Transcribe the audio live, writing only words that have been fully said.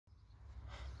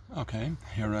Okay,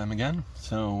 here I am again.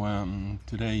 So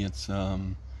today it's a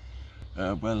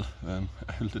little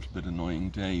bit annoying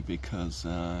day because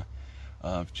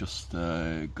I've just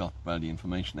got the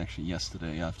information actually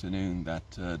yesterday afternoon that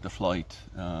the flight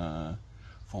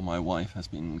for my wife has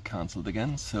been cancelled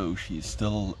again. So she's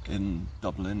still in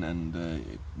Dublin,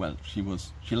 and she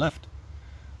left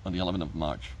on the 11th of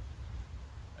March.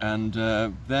 And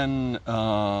then,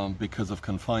 because of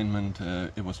confinement,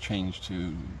 it was changed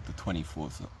to the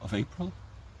 24th of April,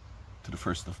 to the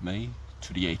 1st of May,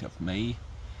 to the 8th of May,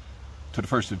 to the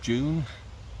 1st of June.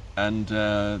 And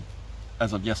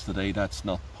as of yesterday, that's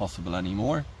not possible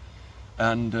anymore.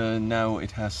 And now it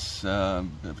has, there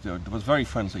was a very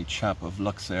friendly chap of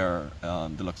Luxair,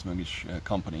 the Luxembourgish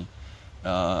company,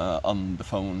 on the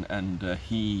phone, and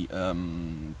he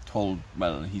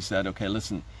said, okay,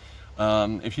 listen,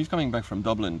 if she's coming back from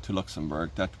Dublin to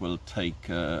Luxembourg, that will take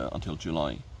until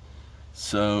July.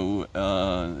 So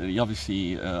he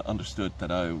obviously understood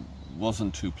that I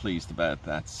wasn't too pleased about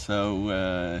that.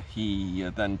 So he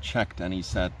then checked, and he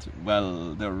said,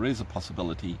 well, there is a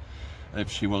possibility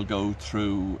if she will go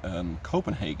through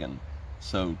Copenhagen.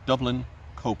 So Dublin,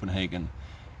 Copenhagen,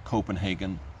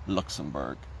 Copenhagen,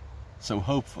 Luxembourg. So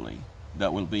hopefully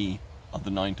that will be on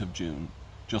the 9th of June,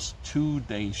 just 2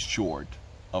 days short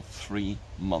of 3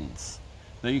 months.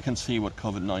 There you can see what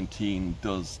COVID-19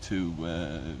 does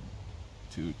to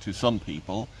some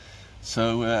people.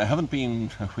 So I haven't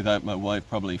been without my wife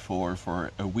probably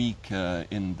for a week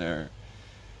in their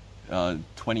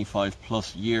 25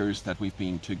 plus years that we've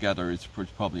been together. It's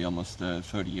probably almost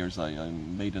 30 years. I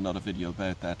made another video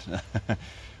about that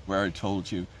where I told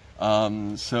you.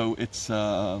 So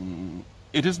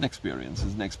it is an experience.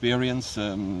 It's an experience.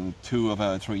 2 of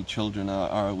our 3 children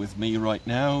are with me right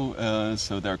now,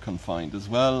 so they're confined as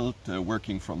well. They're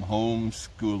working from home,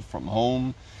 school from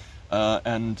home,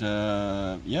 and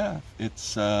yeah,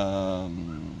 it's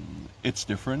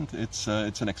different. It's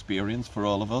an experience for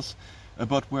all of us,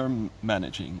 but we're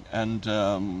managing. And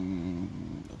I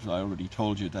already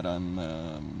told you that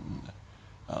I'm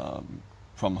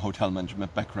from hotel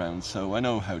management background, so I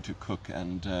know how to cook,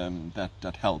 and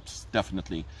that helps,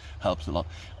 definitely helps a lot.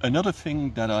 Another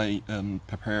thing that I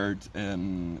prepared,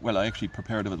 I actually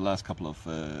prepared over the last couple of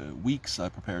weeks. I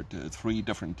prepared 3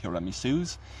 different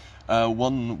tiramisus.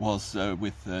 One was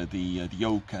with the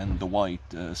yolk and the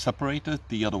white separated.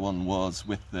 The other one was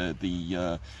with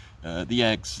the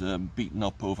eggs beaten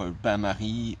up over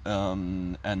bain-marie,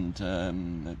 and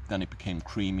then it became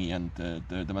creamy, and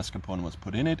the mascarpone was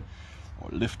put in it, or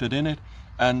lifted in it.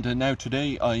 And now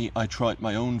today I tried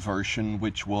my own version,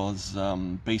 which was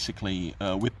basically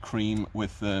whipped cream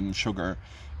with sugar,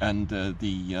 and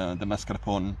the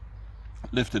mascarpone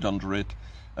lifted under it,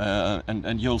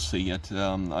 and you'll see it.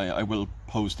 I will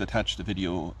attach the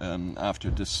video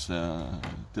after this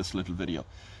little video.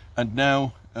 And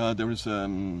now there is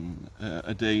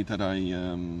a day that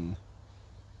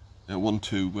I want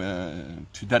to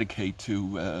dedicate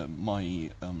to my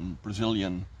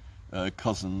Brazilian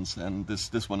cousins, and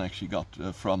this one actually got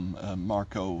from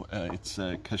Marco. It's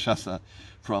cachaça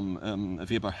from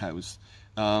Weber House.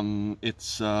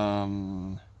 It's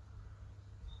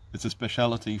a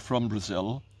specialty from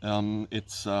Brazil.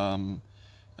 It's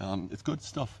good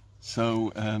stuff.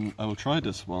 So I will try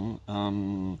this one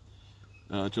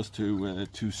just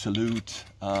to salute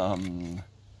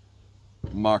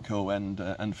Marco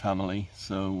and family.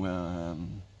 So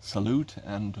salute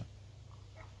and.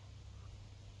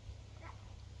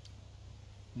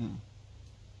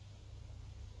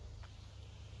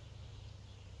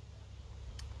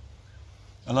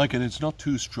 I like it. It's not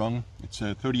too strong. It's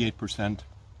 38%,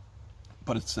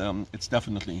 but it's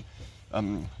definitely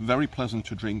very pleasant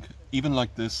to drink, even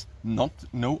like this. No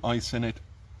ice in it,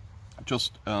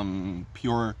 just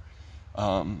pure,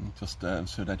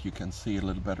 so that you can see a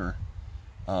little better.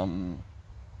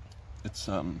 It's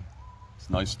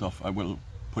nice stuff. I will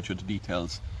put you the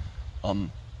details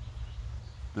on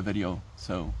the video.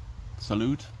 So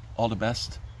salute, all the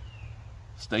best,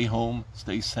 stay home,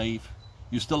 stay safe.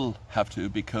 You still have to,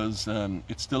 because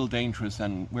it's still dangerous,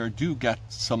 and we do get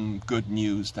some good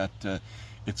news that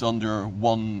it's under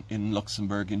 1 in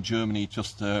Luxembourg. In Germany,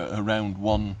 just around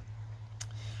 1.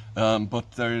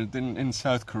 But in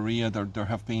South Korea, there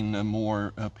have been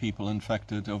more people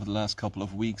infected over the last couple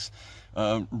of weeks.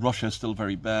 Russia is still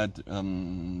very bad.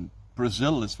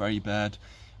 Brazil is very bad,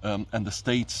 and the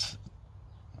States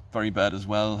very bad as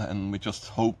well. And we just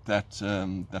hope that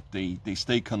that they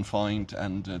stay confined,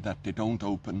 and that they don't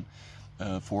open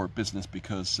for business,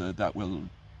 because that will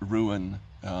ruin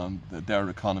their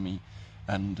economy,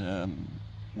 and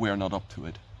we're not up to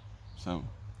it. So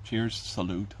cheers,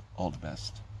 salute, all the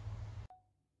best.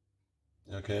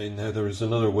 Okay, now there is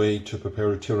another way to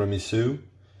prepare a tiramisu.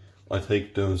 I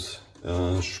take those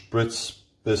spritz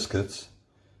biscuits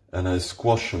and I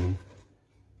squash them,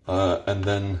 and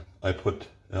then I put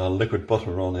liquid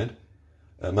butter on it,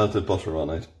 melted butter on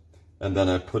it, and then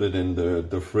I put it in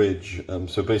the fridge.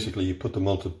 So basically you put the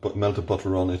melted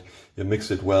butter on it, you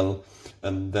mix it well,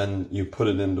 and then you put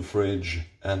it in the fridge,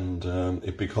 and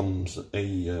it becomes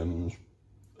a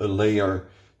layer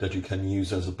that you can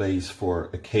use as a base for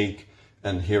a cake.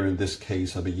 And here in this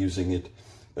case I'll be using it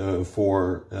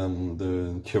for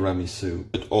the tiramisu.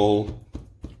 It all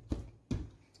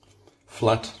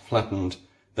flattened,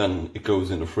 then it goes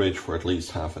in the fridge for at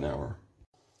least half an hour.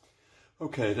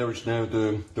 Okay, there is now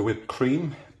the whipped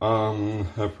cream.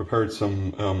 I've prepared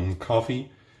some coffee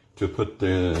to put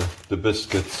the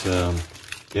biscuits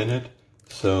in it.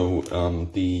 So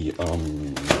the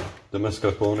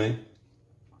mascarpone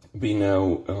be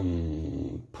now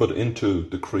put into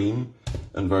the cream,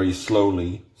 and very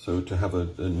slowly, so to have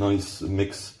a nice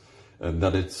mix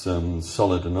that it's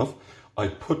solid enough. I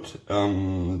put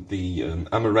the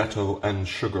amaretto and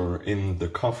sugar in the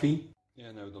coffee.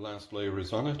 Yeah, now the last layer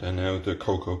is on it, and now the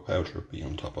cocoa powder be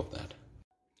on top of that.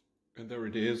 And there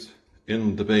it is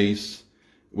in the base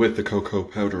with the cocoa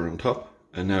powder on top,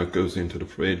 and now it goes into the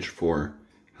fridge for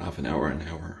half an hour,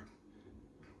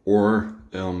 or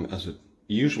as it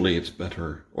usually it's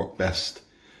better or best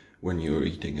when you're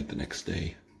eating it the next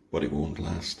day, but it won't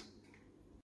last.